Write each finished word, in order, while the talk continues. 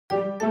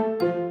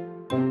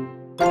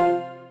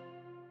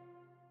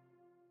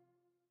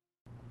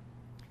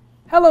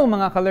Hello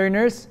mga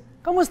ka-learners!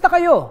 Kamusta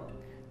kayo?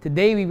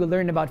 Today we will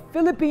learn about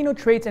Filipino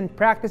traits and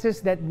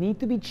practices that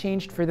need to be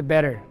changed for the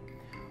better.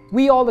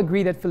 We all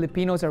agree that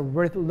Filipinos are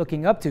worth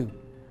looking up to.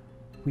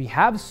 We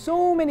have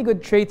so many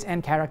good traits and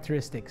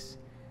characteristics.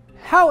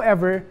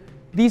 However,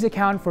 these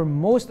account for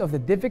most of the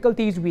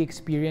difficulties we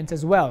experience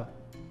as well.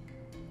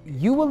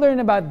 You will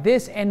learn about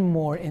this and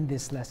more in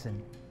this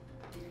lesson.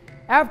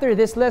 After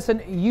this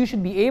lesson, you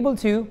should be able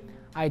to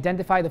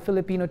identify the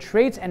Filipino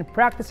traits and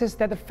practices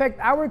that affect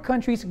our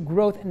country's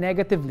growth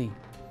negatively,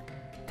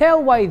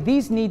 tell why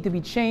these need to be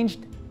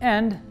changed,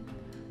 and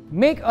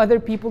make other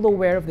people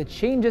aware of the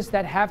changes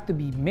that have to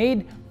be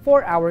made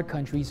for our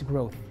country's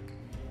growth.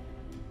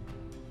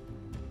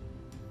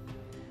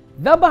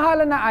 The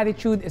bahala na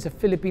attitude is a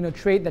Filipino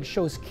trait that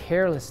shows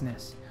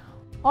carelessness.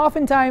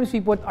 Oftentimes,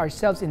 we put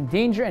ourselves in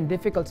danger and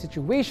difficult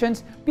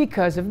situations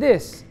because of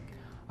this.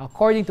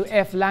 According to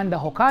F. Landa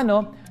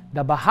Hocano,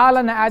 the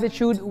bahala na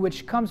attitude,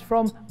 which comes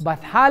from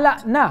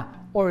bathala na,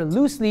 or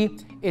loosely,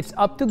 it's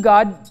up to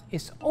God,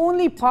 is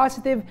only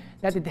positive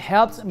that it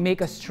helps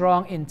make us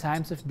strong in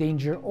times of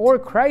danger or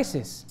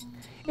crisis.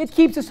 It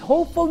keeps us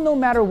hopeful no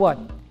matter what.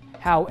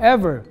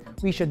 However,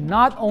 we should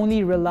not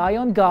only rely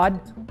on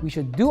God, we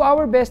should do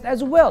our best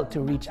as well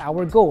to reach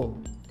our goal.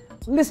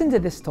 Listen to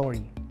this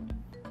story.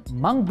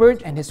 Mang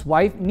Bert and his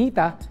wife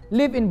Nita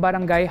live in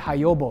Barangay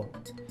Hayobo.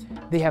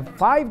 They have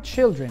 5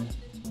 children.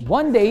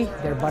 One day,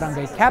 their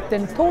barangay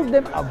captain told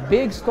them a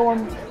big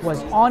storm was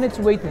on its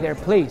way to their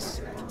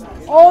place.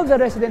 All the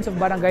residents of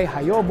Barangay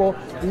Hayobo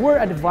were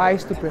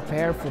advised to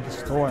prepare for the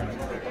storm.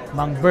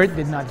 Mang Bert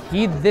did not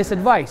heed this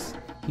advice.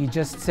 He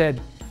just said,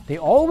 "They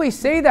always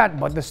say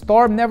that, but the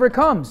storm never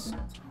comes.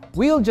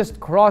 We'll just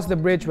cross the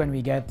bridge when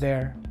we get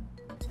there."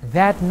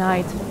 That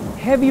night,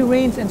 heavy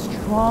rains and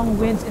strong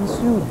winds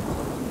ensued.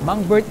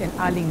 Mang Bert and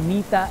Aling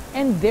Nita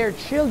and their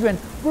children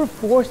were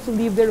forced to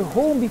leave their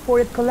home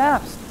before it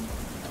collapsed.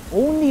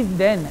 Only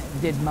then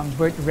did Mang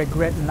Bert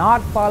regret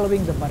not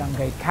following the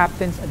barangay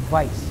captain's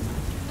advice.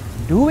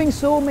 Doing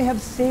so may have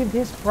saved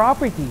his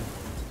property.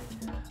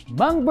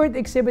 Mang Bert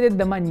exhibited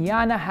the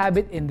mañana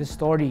habit in the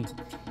story.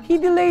 He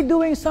delayed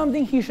doing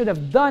something he should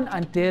have done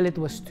until it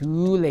was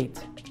too late.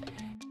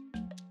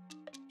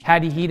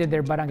 Had he heeded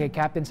their barangay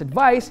captain's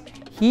advice,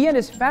 he and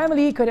his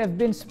family could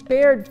have been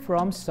spared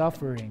from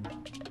suffering.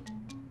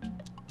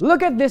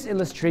 Look at this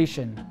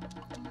illustration.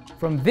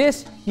 From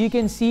this, you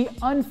can see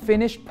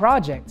unfinished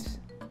projects.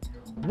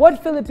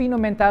 What Filipino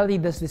mentality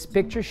does this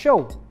picture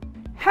show?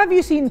 Have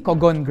you seen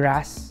kogon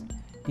grass?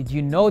 Did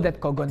you know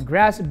that kogon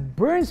grass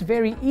burns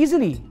very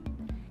easily?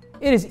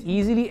 It is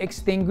easily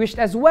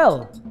extinguished as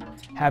well.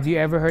 Have you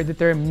ever heard the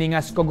term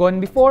ningas kogon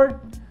before?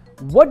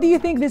 What do you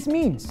think this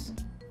means?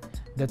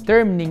 The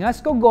term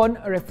ningas kogon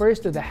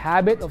refers to the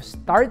habit of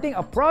starting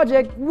a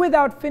project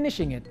without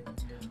finishing it.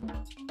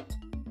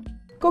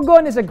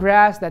 Kogon is a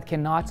grass that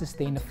cannot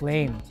sustain a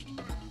flame.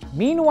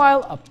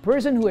 Meanwhile, a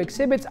person who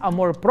exhibits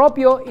amor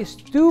propio is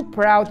too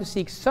proud to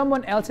seek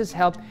someone else's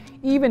help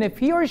even if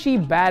he or she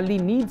badly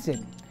needs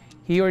it.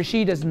 He or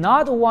she does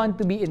not want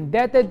to be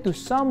indebted to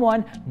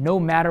someone no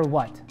matter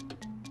what.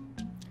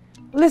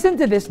 Listen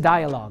to this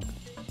dialogue.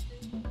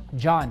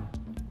 John: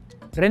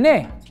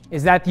 "Rene,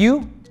 is that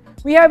you?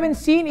 We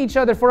haven't seen each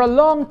other for a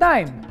long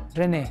time."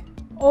 Rene: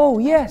 "Oh,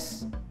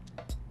 yes."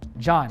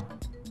 John: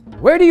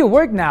 "Where do you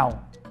work now?"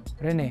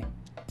 Rene: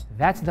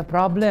 "That's the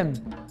problem.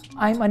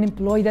 I'm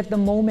unemployed at the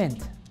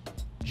moment."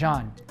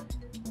 John: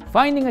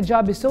 "Finding a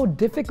job is so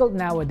difficult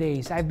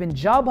nowadays. I've been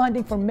job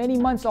hunting for many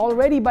months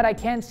already, but I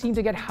can't seem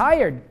to get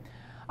hired.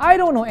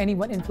 I don't know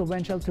anyone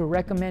influential to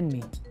recommend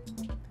me."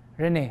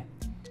 Rene: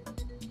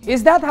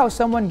 "Is that how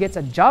someone gets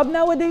a job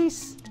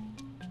nowadays?"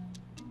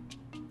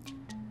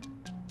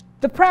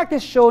 The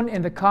practice shown in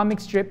the comic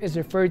strip is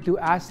referred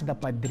to as the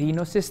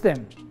padrino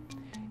system.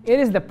 It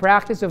is the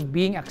practice of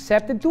being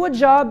accepted to a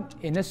job,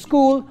 in a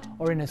school,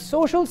 or in a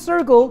social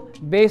circle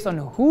based on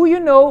who you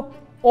know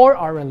or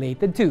are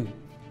related to.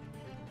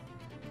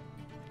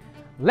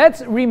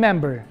 Let's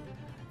remember,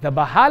 the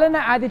bahala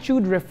na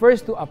attitude refers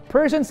to a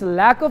person's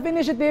lack of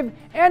initiative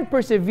and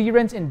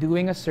perseverance in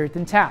doing a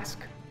certain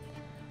task.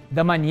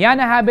 The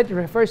mañana habit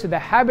refers to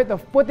the habit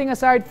of putting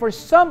aside for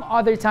some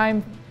other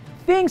time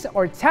things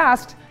or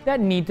tasks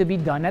that need to be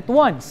done at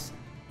once.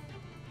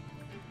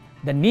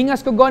 The ningas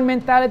kogon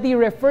mentality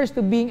refers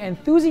to being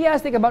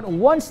enthusiastic about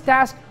one's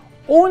task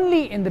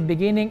only in the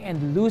beginning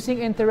and losing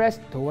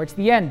interest towards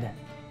the end.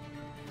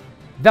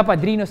 The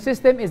padrino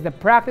system is the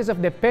practice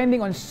of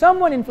depending on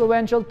someone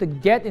influential to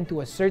get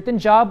into a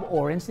certain job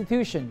or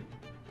institution.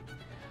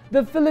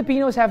 The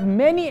Filipinos have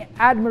many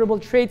admirable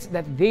traits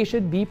that they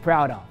should be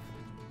proud of.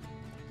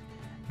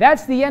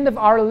 That's the end of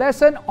our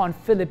lesson on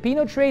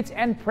Filipino traits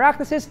and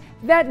practices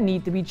that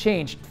need to be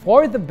changed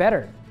for the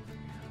better.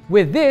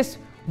 With this,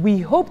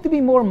 we hope to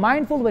be more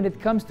mindful when it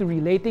comes to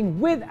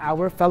relating with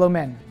our fellow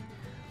men.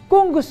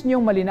 Kung gusto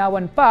nyong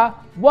malinawan pa,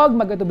 huwag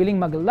mag-atubiling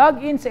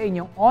mag-login sa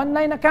inyong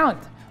online account.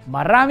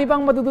 Marami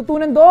pang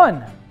matututunan doon.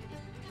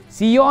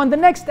 See you on the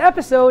next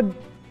episode!